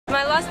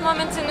last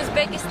moments in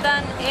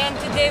Uzbekistan, and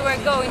today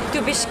we're going to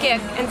Bishkek,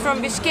 and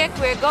from Bishkek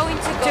we're going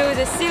to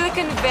the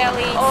Silicon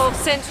Valley of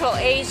Central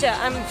Asia.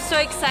 I'm so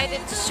excited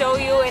to show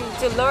you and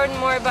to learn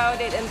more about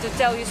it and to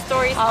tell you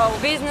stories, how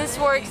business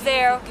works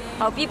there,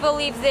 how people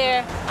live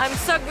there. I'm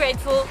so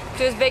grateful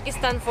to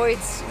Uzbekistan for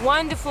its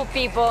wonderful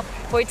people,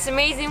 for its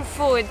amazing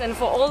food, and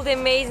for all the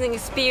amazing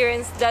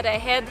experience that I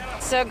had.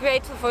 So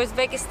grateful for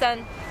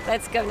Uzbekistan.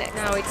 Let's go next.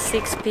 Now it's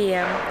 6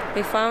 p.m.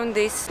 We found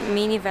this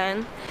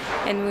minivan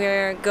and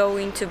we're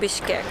going to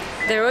Bishkek.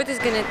 The road is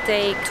gonna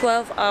take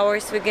 12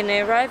 hours. We're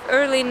gonna arrive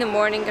early in the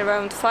morning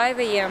around 5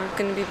 a.m. It's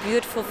gonna be a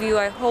beautiful view.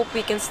 I hope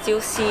we can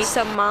still see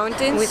some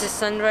mountains with the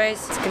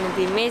sunrise. It's gonna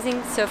be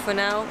amazing. So for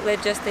now,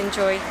 let's just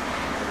enjoy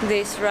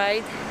this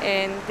ride,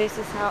 and this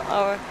is how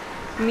our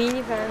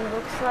minivan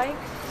looks like.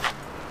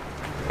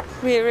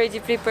 We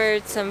already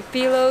prepared some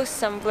pillows,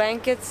 some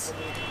blankets,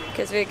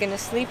 because we're gonna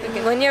sleep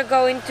again. When you're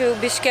going to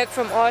Bishkek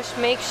from Osh,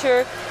 make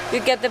sure you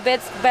get the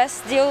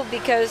best deal,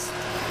 because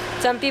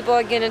some people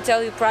are gonna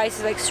tell you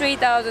prices like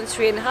 3,000,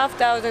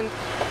 3,500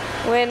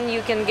 when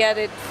you can get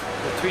it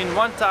between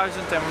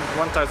 1,000 and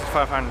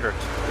 1,500.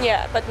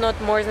 Yeah, but not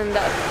more than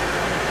that.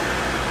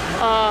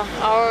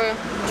 Our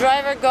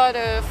driver got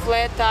a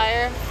flat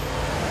tire,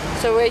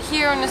 so we're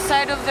here on the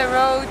side of the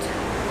road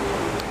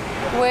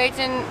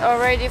waiting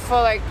already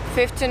for like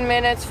 15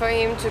 minutes for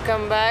him to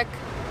come back.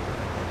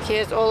 He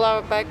has all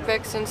our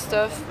backpacks and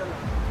stuff.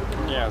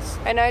 Yes.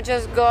 And I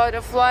just got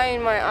a fly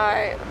in my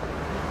eye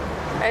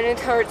and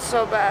it hurts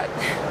so bad.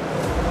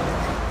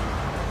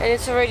 And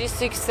it's already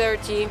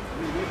 6:30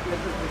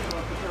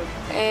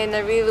 and I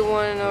really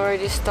want to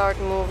already start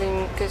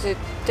moving because it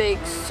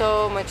takes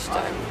so much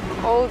time.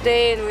 All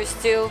day and we're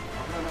still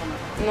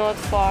not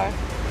far.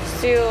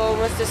 Still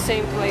almost the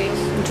same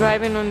place.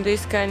 Driving on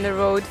this kind of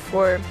road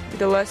for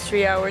the last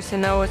 3 hours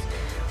and I was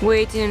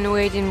waiting and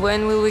waiting.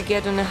 When will we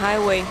get on the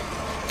highway?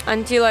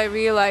 Until I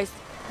realized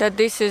that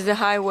this is the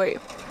highway.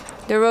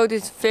 The road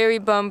is very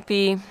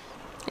bumpy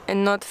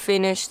and not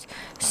finished.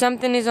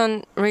 Something is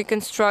on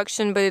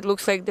reconstruction, but it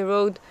looks like the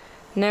road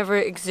never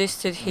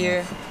existed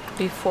here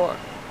before.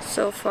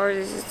 So far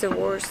this is the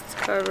worst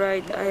car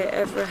ride I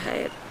ever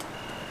had.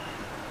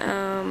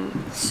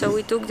 So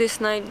we took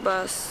this night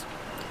bus,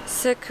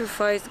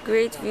 sacrificed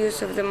great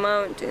views of the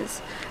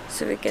mountains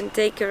so we can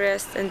take a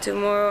rest and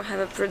tomorrow have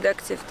a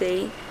productive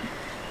day.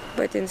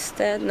 But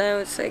instead now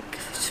it's like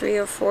 3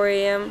 or 4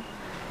 a.m.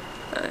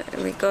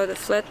 We got a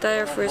flat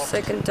tire for a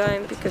second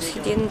time because he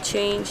didn't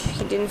change,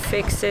 he didn't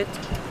fix it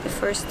the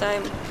first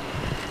time.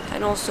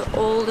 And also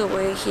all the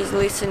way he's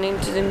listening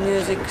to the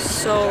music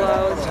so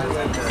loud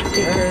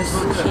because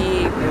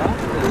he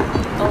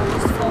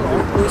almost fell.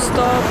 We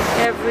stop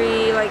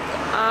every like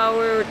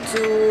hour or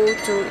two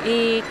to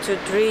eat, to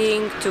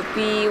drink, to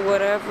pee,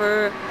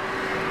 whatever.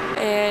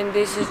 And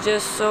this is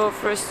just so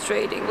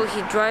frustrating. Well,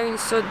 he's driving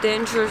so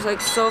dangerous,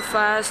 like so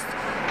fast,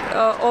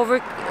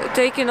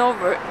 taking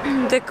over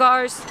the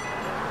cars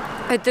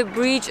at the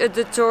bridge, at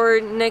the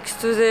turn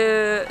next to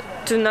the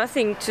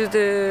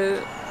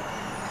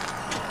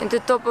at the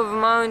top of a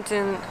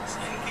mountain.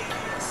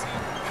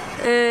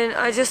 And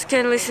I just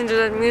can't listen to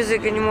that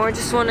music anymore. I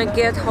just want to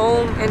get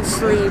home and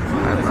sleep.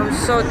 I'm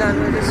so done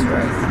with this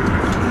ride.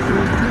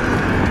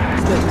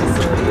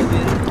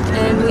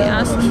 And we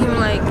asked him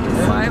like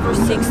 5 or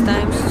 6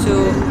 times to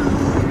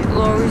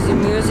lower the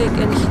music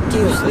and he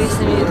keeps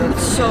listening.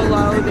 It's so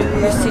loud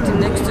and we're sitting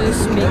next to the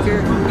speaker.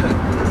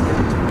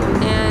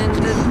 And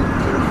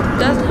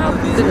that's how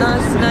the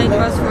last night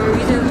was for a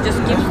reason. He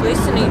just keeps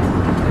listening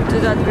to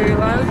that very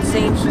loud,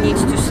 saying he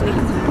needs to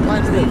sleep.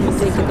 One day he'll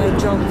take a night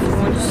job if he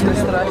wants to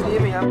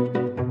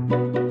sleep.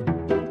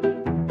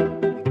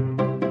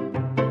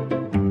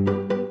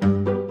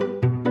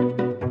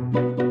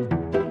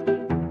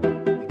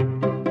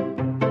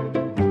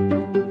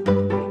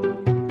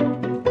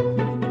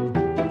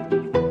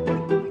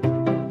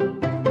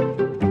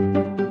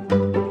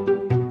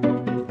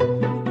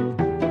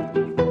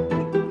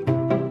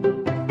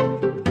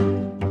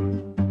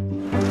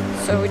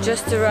 So we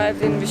just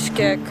arrived in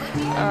Bishkek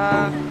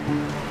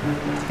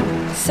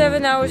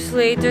 7 hours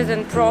later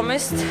than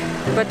promised,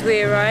 but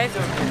we arrived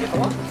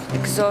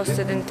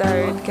exhausted and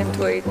tired, can't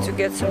wait to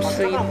get some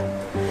sleep.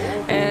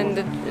 And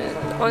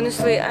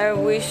honestly, I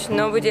wish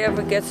nobody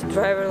ever gets a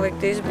driver like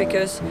this,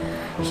 because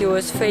he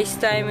was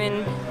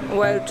FaceTiming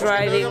while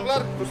driving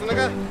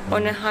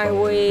on a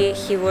highway,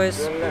 he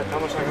was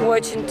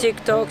watching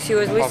TikToks, he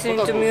was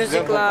listening to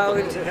music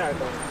loud.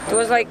 It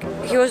was like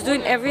he was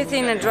doing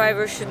everything a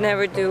driver should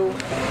never do.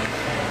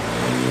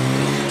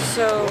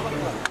 So,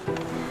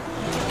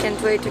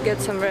 can't wait to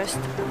get some rest.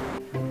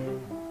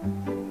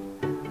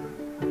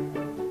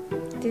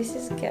 This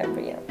is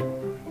Gabriel.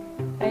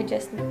 I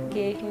just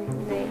gave him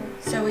the name.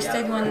 So we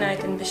stayed one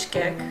night in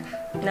Bishkek.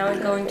 Now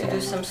we're going to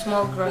do some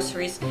small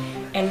groceries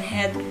and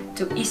head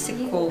to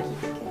Issyk Kul.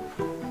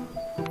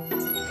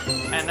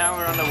 And now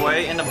we're on the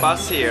way in the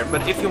bus here.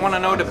 But if you want to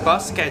know the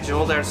bus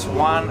schedule, there's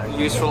one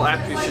useful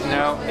app you should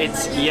know.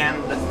 It's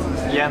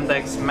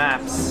Yandex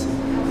Maps.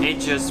 It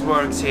just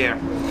works here.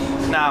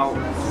 Now,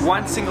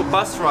 one single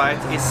bus ride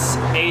is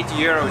 8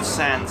 euro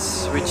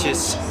cents, which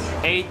is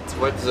 8.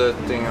 What's the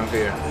thing over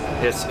here?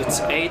 Yes,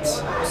 it's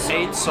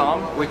 8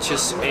 som, which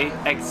is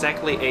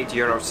exactly 8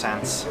 euro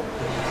cents.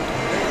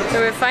 So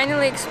we're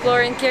finally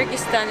exploring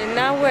Kyrgyzstan, and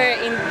now we're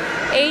in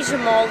Asia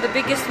Mall, the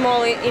biggest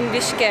mall in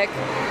Bishkek.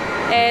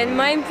 And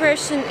my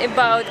impression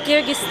about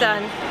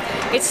Kyrgyzstan,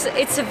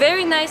 it's a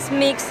very nice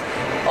mix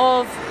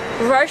of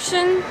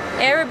Russian,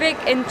 Arabic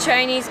and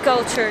Chinese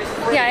cultures.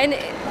 Yeah, and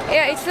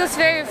it feels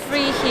very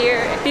free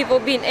here. People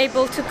being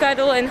able to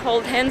cuddle and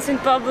hold hands in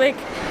public,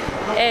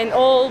 and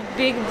all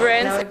big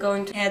brands. Now we're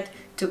going to head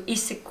to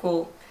Issyk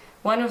Kul,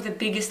 one of the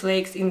biggest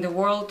lakes in the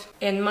world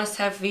and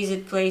must-have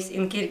visit place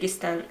in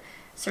Kyrgyzstan,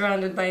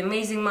 surrounded by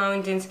amazing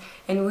mountains,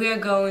 and we are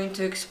going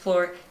to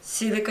explore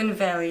Silicon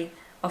Valley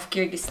of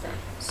Kyrgyzstan.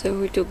 So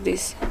we took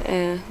this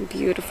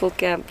beautiful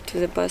cab to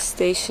the bus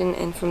station,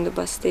 and from the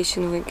bus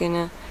station we're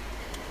gonna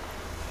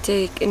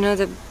take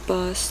another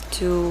bus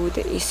to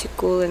the Issyk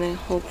Kul, and I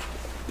hope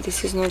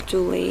this is not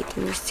too late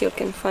and we still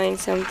can find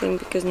something,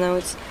 because now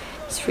it's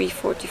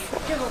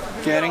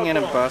 3:44. Getting in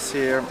a bus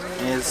here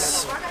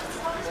is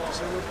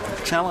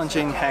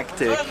challenging,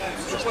 hectic,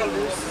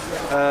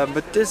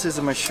 but this is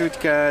a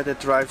marshrutka that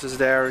drives us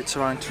there. It's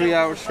around 3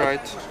 hours,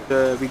 right?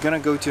 We're gonna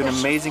go to an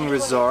amazing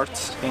resort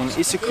in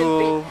Issyk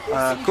Kul,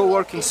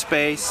 co-working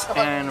space,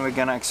 and we're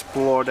gonna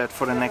explore that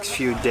for the next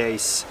few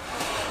days.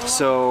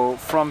 So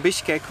from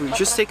Bishkek we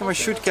just take a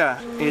marshrutka.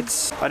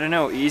 It's, I don't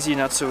know, easy,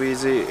 not so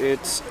easy.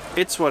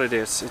 It's what it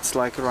is. It's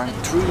like around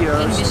 3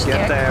 hours to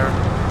get there.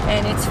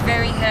 And it's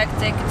very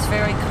hectic, it's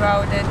very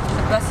crowded.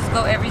 The buses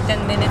go every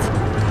 10 minutes.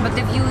 But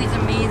the view is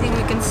amazing.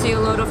 We can see a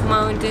lot of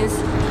mountains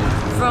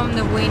from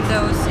the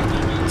windows.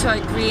 So I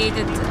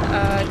created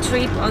a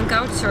trip on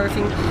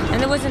couchsurfing, and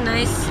there was a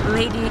nice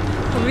lady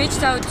who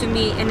reached out to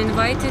me and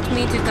invited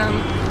me to come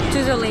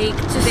to the lake.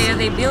 So there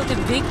they built a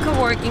big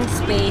co-working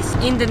space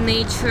in the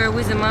nature,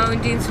 with the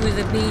mountains, with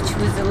the beach,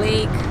 with the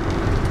lake,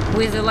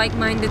 with the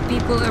like-minded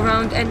people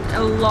around, and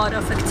a lot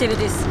of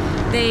activities.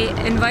 They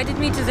invited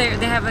me to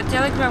they have a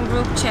Telegram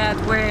group chat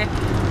where,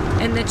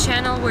 in the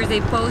channel where they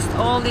post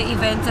all the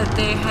events that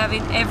they're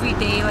having every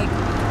day, like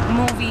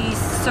movies,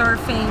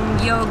 surfing,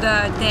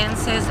 yoga,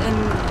 dances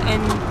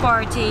and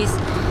parties,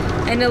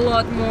 and a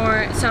lot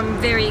more. So I'm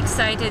very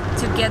excited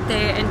to get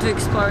there and to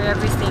explore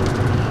everything.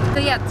 So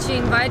yeah, she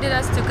invited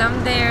us to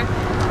come there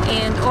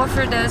and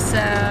offered us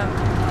a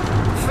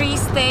free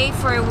stay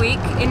for a week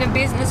in a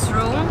business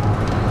room,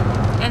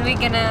 and we're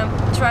gonna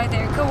try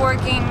their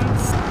co-working,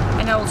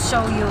 and I will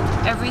show you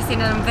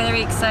everything. I'm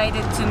very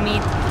excited to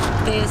meet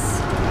this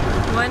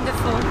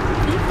wonderful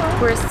people.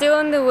 We're still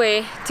on the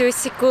way to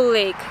Issyk Kul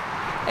Lake,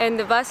 and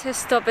the bus has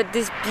stopped at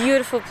this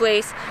beautiful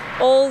place.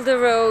 All the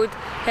road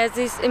has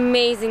these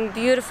amazing,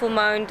 beautiful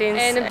mountains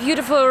and a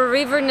beautiful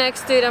river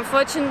next to it.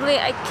 Unfortunately,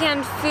 I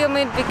can't film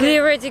it because we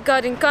already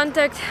got in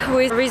contact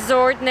with a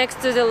resort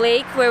next to the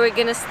lake where we're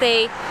gonna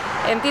stay,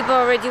 and people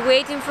are already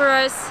waiting for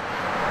us.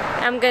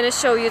 I'm gonna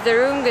show you the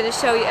room, gonna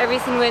show you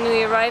everything when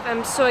we arrive.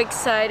 I'm so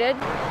excited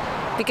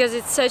because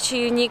it's such a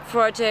unique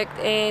project,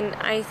 and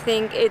I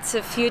think it's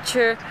a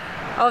future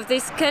of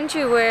this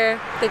country where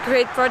the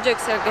great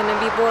projects are gonna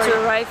be born. To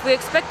arrive, we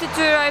expected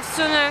to arrive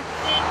sooner.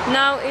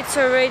 Now it's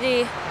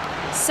already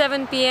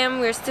 7 p.m.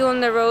 We're still on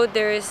the road.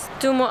 There is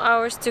 2 more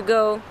hours to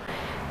go,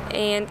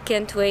 and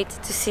can't wait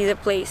to see the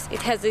place.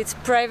 It has its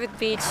private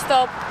beach.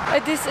 Stop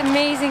at this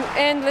amazing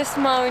endless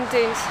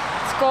mountains.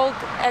 It's called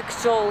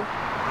Akjol,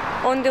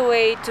 on the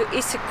way to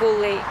Issyk Kul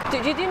Lake.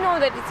 Did you know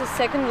that it's the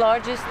second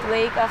largest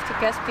lake after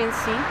Caspian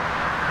Sea?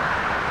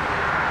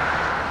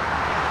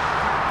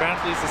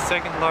 Apparently it's the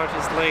second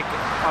largest lake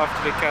after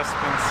the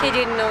Caspian Sea. He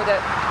didn't know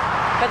that.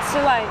 But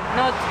saline,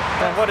 not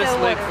Then what is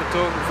Lake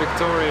water.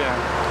 Victoria?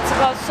 It's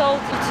about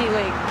salty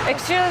lake.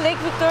 Actually, Lake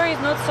Victoria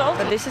is not salty,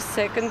 but this is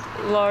second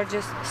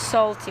largest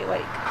salty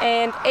lake.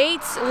 And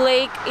 8th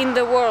lake in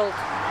the world.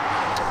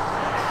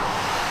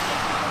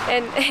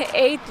 And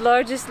 8th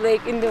largest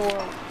lake in the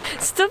world.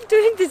 Stop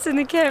doing this on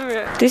the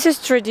camera. This is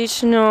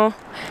traditional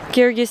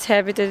Kyrgyz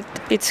habitat.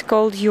 It's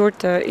called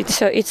Yurt.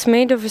 It's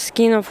made of a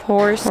skin of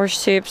horse or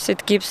sheep.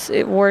 It keeps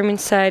it warm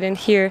inside, and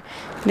here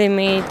they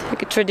made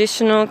like a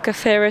traditional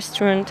cafe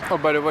restaurant. Oh,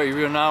 by the way,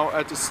 we are now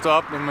at the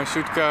stop. The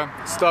marshrutka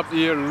stopped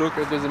here. Look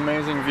at this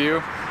amazing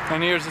view.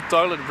 And here's a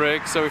toilet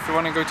break. So if you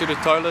want to go to the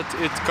toilet,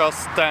 it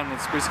costs 10.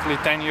 It's basically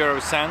 10 euro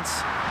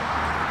cents.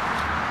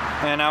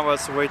 And I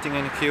was waiting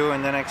in the queue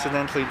and then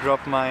accidentally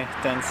dropped my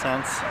 10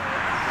 cents.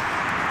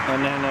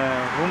 And then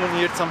a woman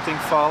heard something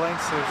falling,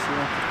 so she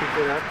went to pick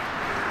it up,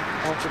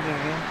 open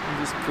it in, and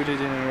just put it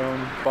in her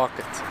own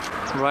pocket,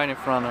 right in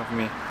front of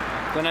me.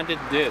 Then I did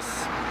this.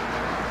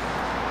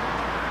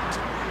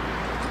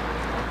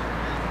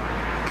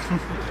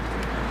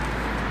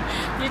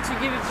 Did you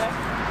give it back?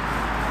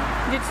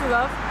 Did you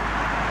love?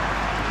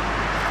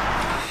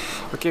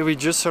 Okay, we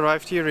just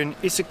arrived here in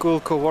Issyk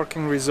Kul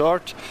co-working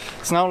resort.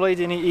 It's now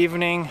late in the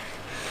evening.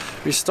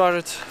 We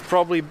started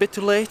probably a bit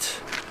too late.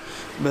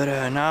 But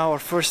now our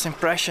first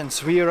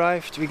impressions. We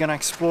arrived, we're gonna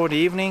explore the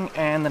evening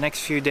and the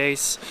next few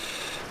days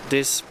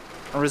this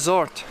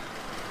resort.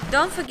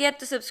 Don't forget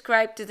to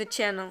subscribe to the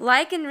channel,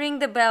 like and ring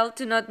the bell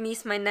to not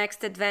miss my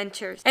next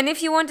adventures. And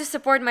if you want to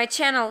support my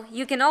channel,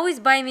 you can always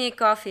buy me a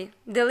coffee.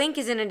 The link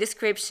is in the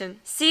description.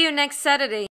 See you next Saturday!